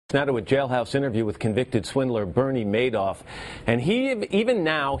Now to a jailhouse interview with convicted swindler Bernie Madoff. And even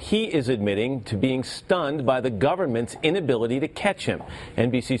now, he is admitting to being stunned by the government's inability to catch him.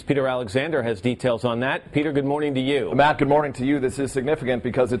 NBC's Peter Alexander has details on that. Peter, good morning to you. Matt, good morning to you. This is significant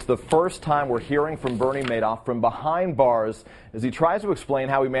because it's the first time we're hearing from Bernie Madoff from behind bars as he tries to explain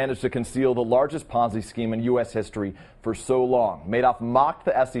how he managed to conceal the largest Ponzi scheme in U.S. history for so long. Madoff mocked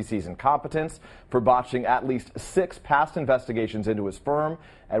the SEC's incompetence for botching at least 6 past investigations into his firm,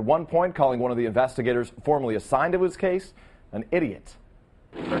 at one point calling one of the investigators formerly assigned to his case an idiot.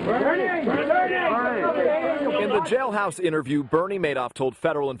 In the jailhouse interview, Bernie Madoff told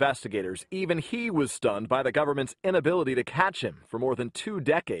federal investigators even he was stunned by the government's inability to catch him for more than 2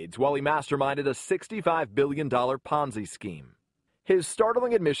 decades while he masterminded a $65 billion Ponzi scheme. His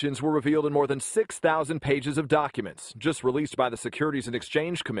startling admissions were revealed in more than 6,000 pages of documents just released by the Securities and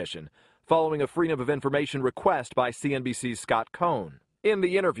Exchange Commission following a Freedom of Information request by CNBC's Scott Cohn. In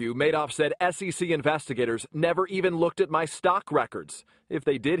the interview, Madoff said SEC investigators never even looked at my stock records. If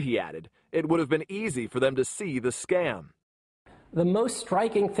they did, he added, it would have been easy for them to see the scam. The most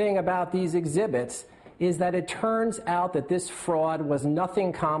striking thing about these exhibits is that it turns out that this fraud was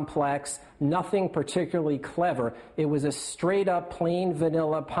nothing complex, nothing particularly clever. It was a straight-up, plain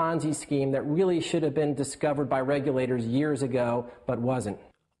vanilla Ponzi scheme that really should have been discovered by regulators years ago, but wasn't.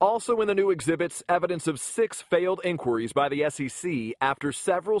 Also in the new exhibits, evidence of 6 failed inquiries by the SEC after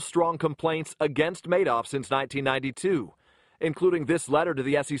several strong complaints against Madoff since 1992, including this letter to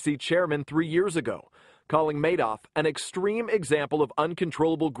the SEC chairman 3 years ago, calling Madoff an extreme example of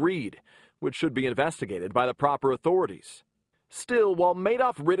uncontrollable greed, which should be investigated by the proper authorities. Still, while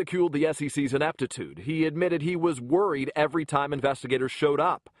Madoff ridiculed the SEC's ineptitude, he admitted he was worried every time investigators showed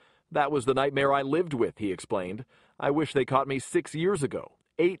up. That was the nightmare I lived with, he explained. I wish they caught me 6 years ago.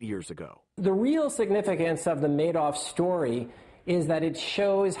 8 years ago. The real significance of the Madoff story is that it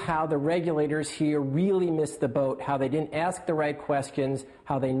shows how the regulators here really missed the boat, how they didn't ask the right questions,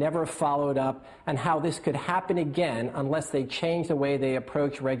 how they never followed up, and how this could happen again unless they change the way they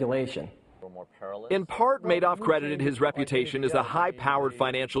approach regulation. In part, Madoff credited his reputation as a high-powered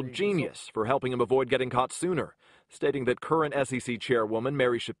financial genius for helping him avoid getting caught sooner, stating that current SEC chairwoman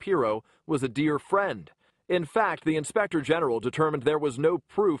Mary Shapiro was a dear friend. In fact, the Inspector General determined there was no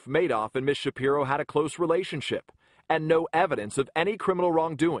proof Madoff and Ms. Shapiro had a close relationship, and no evidence of any criminal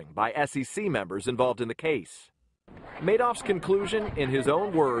wrongdoing by SEC members involved in the case. Madoff's conclusion, in his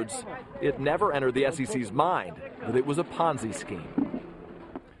own words, it never entered the SEC's mind that it was a Ponzi scheme.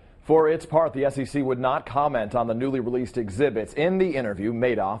 For its part, the SEC would not comment on the newly released exhibits. In the interview,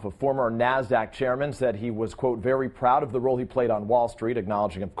 Madoff, a former NASDAQ chairman, said he was, quote, very proud of the role he played on Wall Street,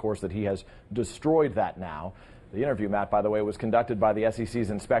 acknowledging, of course, that he has destroyed that now. The interview, Matt, by the way, was conducted by the SEC's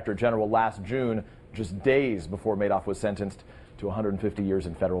Inspector General last June, just days before Madoff was sentenced to 150 years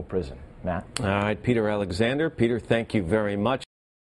in federal prison. Matt? All right, Peter Alexander. Peter, thank you very much.